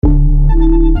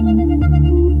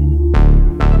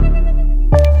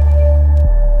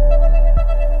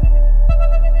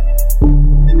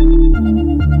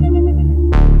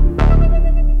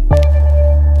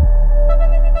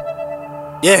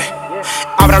Yeah.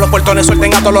 Abra los portones,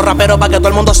 suelten a todos los raperos pa' que todo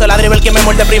el mundo se ladre y ver quién me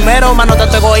muerde primero. Mano,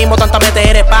 tanto egoísmo, tanta mente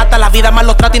eres pata. La vida más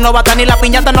los trata y no bata ni la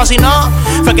piñata, no, si no.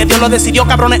 Fue que Dios lo decidió,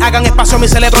 cabrones, hagan espacio, mi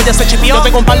cerebro ya se chipió. Yo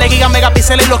tengo un par de gigas,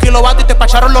 megapíxeles y los kilovatios. Y te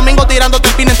espacharon los mingos tirándote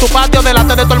el pin en tu patio.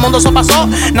 Delante de todo el mundo eso pasó.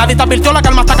 Nadie te advirtió, la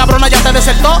calma está cabrona, ya te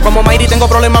desertó. Como Mayri tengo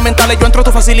problemas mentales, yo entro a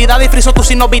tu facilidad y friso tus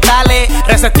signos vitales.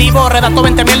 Receptivo, redacto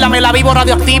 20 mierda, me la vivo,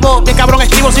 radioactivo. Bien cabrón,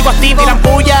 escribo, sigo activo. Tiran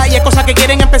puya y es cosa que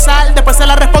quieren empezar. Después se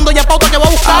la respondo, ya pauta que voy a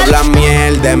buscar. Hablan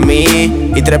miel de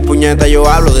mí y 3 puñetas yo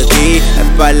hablo de ti.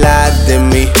 Es para hablar de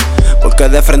mí, porque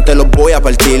de frente los voy a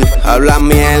partir. Hablan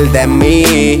miel de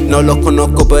mí, no los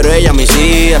conozco pero ella a mí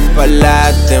sí. Es para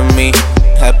hablar de mí,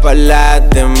 es para hablar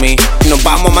de mí. Nos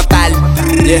vamos a matar,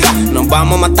 yeah. Nos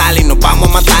vamos a matar y nos vamos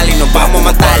a matar y nos vamos a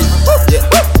matar, yeah.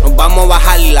 Nos vamos a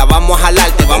bajar y la vamos a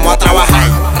jalar, te vamos a trabajar.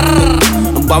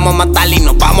 Nos vamos a matar y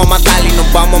nos vamos a matar y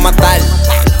nos vamos a matar,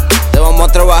 te vamos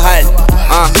a trabajar.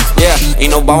 Yeah. Y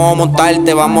nos vamos a montar,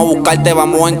 te vamos a buscar, te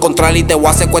vamos a encontrar y te voy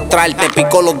a secuestrar. Te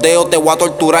pico los dedos, te voy a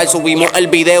torturar. Subimos el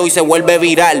video y se vuelve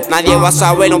viral. Nadie va a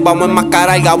saber, nos vamos a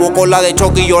enmascarar. Gabo con la de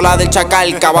Chucky y yo la del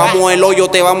Chacal. Cavamos el hoyo,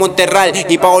 te vamos a enterrar.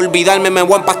 Y pa' olvidarme me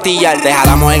voy a empastillar. Te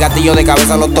jalamos el gatillo de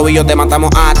cabeza a los tobillos. Te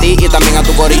matamos a ti y también a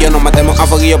tu corillo. Nos metemos a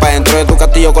fueguillo pa' dentro de tu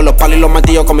castillo. Con los palos y los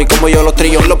martillos, con mi como yo los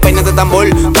trillos. Los peines de tambor,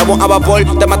 damos a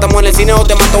vapor. Te matamos en el cine o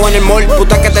te mato en el mall.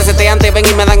 Putas que te setean, te ven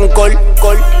y me dan un call.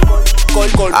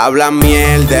 Hablan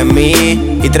miel de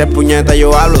mí y 3 puñetas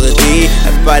yo hablo de ti.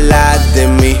 Es para hablar de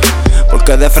mí,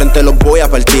 porque de frente los voy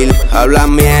a partir.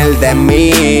 Hablan miel de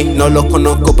mí, no los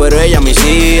conozco pero ella a mí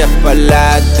sí. Es para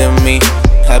hablar de mí,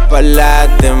 es para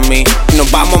hablar de mí.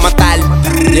 Nos vamos a matar,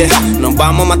 yeah. Nos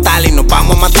vamos a matar y nos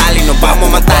vamos a matar y nos vamos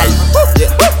a matar, yeah.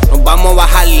 Nos vamos a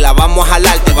bajar y la vamos a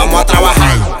jalar, te vamos a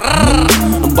trabajar.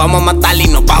 Nos vamos a matar y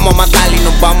nos vamos a matar y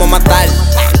nos vamos a matar,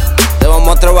 te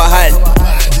vamos a trabajar.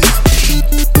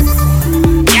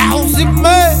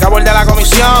 Gabo, el de la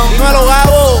comisión. Dímelo,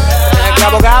 Gabo.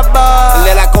 Gabo. El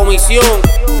de la comisión.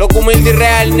 Loco humilde y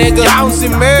real, nigga.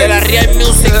 Jon.Z. De la Real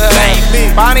Music,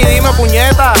 baby. Pani, dime,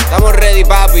 puñeta. Estamos ready,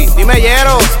 papi. Dime,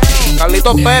 Yero.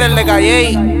 Carlitos Pérez, el de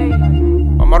Calle.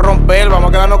 Vamos a romper, vamos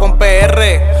a quedarnos con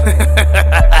PR.